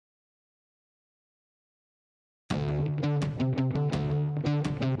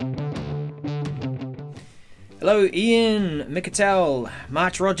Hello Ian, Mikatel,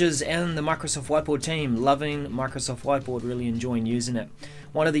 March Rogers and the Microsoft Whiteboard team. Loving Microsoft Whiteboard, really enjoying using it.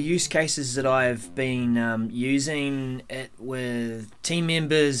 One of the use cases that I've been using it with team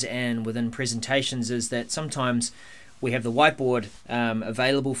members and within presentations is that sometimes we have the whiteboard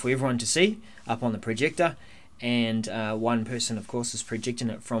available for everyone to see up on the projector, and one person of course is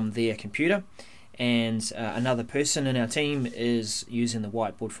projecting it from their computer, and another person in our team is using the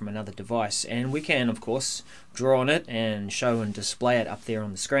whiteboard from another device, and we can of course draw on it and show and display it up there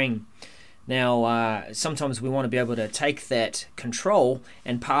on the screen. Now sometimes we want to be able to take that control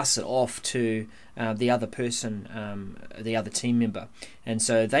and pass it off to the other person, the other team member, and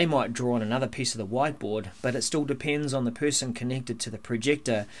so they might draw on another piece of the whiteboard, but it still depends on the person connected to the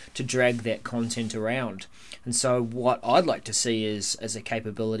projector to drag that content around. And so what I'd like to see is a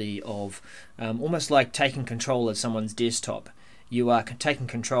capability of almost like taking control of someone's desktop. You are taking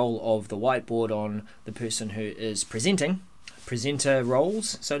control of the whiteboard on the person who is presenting, presenter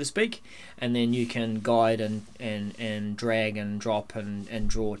roles, so to speak, and then you can guide and drag and drop and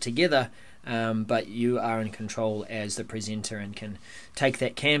draw together, but you are in control as the presenter and can take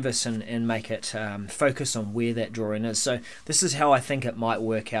that canvas and make it focus on where that drawing is. So this is how I think it might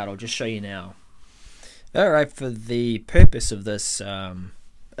work out. I'll just show you now. Alright, for the purpose of this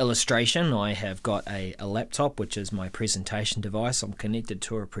illustration, I have got a laptop, which is my presentation device. I'm connected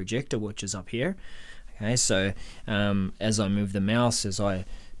to a projector, which is up here. Okay, so as I move the mouse, as I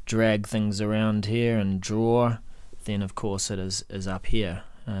drag things around here and draw, then of course it is up here.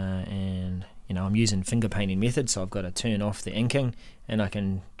 And you know, I'm using finger painting method, so I've got to turn off the inking and I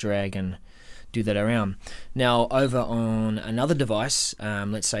can drag and do that around. Now over on another device,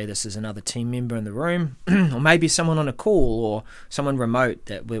 let's say this is another team member in the room or maybe someone on a call or someone remote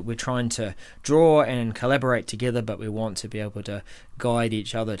that we're trying to draw and collaborate together, but we want to be able to guide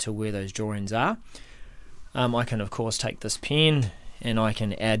each other to where those drawings are. I can of course take this pen and I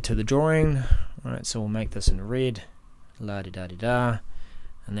can add to the drawing. Alright, so we'll make this in red, la-di-da-di-da,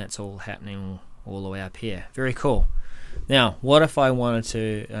 and that's all happening all the way up here. Very cool. Now what if I wanted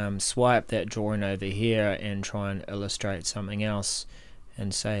to swipe that drawing over here and try and illustrate something else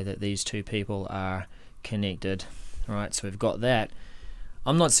and say that these two people are connected. Alright, so we've got that.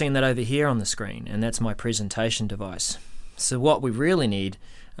 I'm not seeing that over here on the screen, and that's my presentation device. So what we really need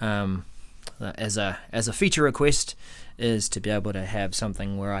as a feature request is to be able to have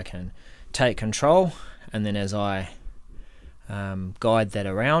something where I can take control, and then as I guide that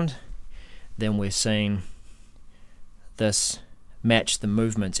around, then we're seeing this match the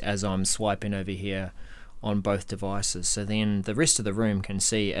movements as I'm swiping over here on both devices. So then the rest of the room can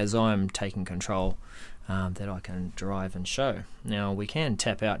see as I'm taking control that I can drive and show. Now we can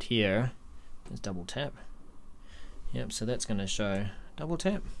tap out here. Let's double tap. Yep, so that's going to show. Double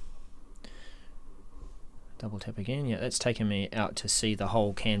tap. Double tap again. Yeah, that's taking me out to see the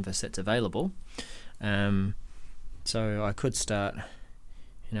whole canvas that's available. So I could start,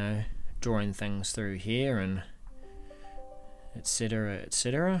 you know, drawing things through here and etc,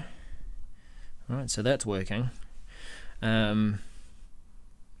 etc. Right, so that's working. That's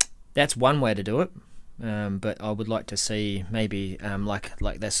one way to do it, but I would like to see maybe like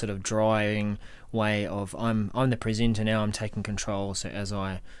that sort of drawing way of I'm the presenter now, I'm taking control, so as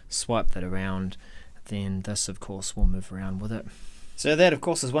I swipe that around, then this of course will move around with it. So that of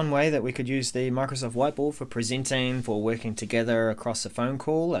course is one way that we could use the Microsoft Whiteboard for presenting, for working together across a phone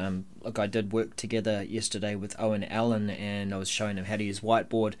call. Look, I did work together yesterday with Owen Allen, and I was showing him how to use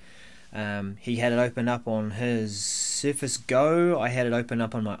Whiteboard. He had it open up on his Surface Go, I had it open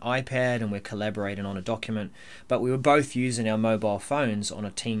up on my iPad, and we're collaborating on a document, but we were both using our mobile phones on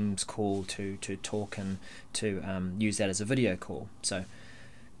a Teams call to talk and to use that as a video call. So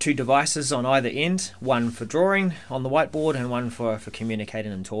two devices on either end, one for drawing on the whiteboard and one for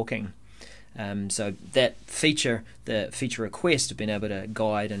communicating and talking. So that feature, the feature request of being able to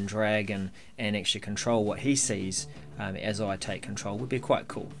guide and drag and actually control what he sees as I take control would be quite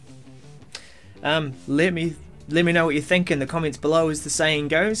cool. Let me know what you think in the comments below, as the saying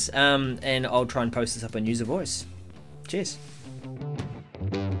goes, and I'll try and post this up on User Voice. Cheers.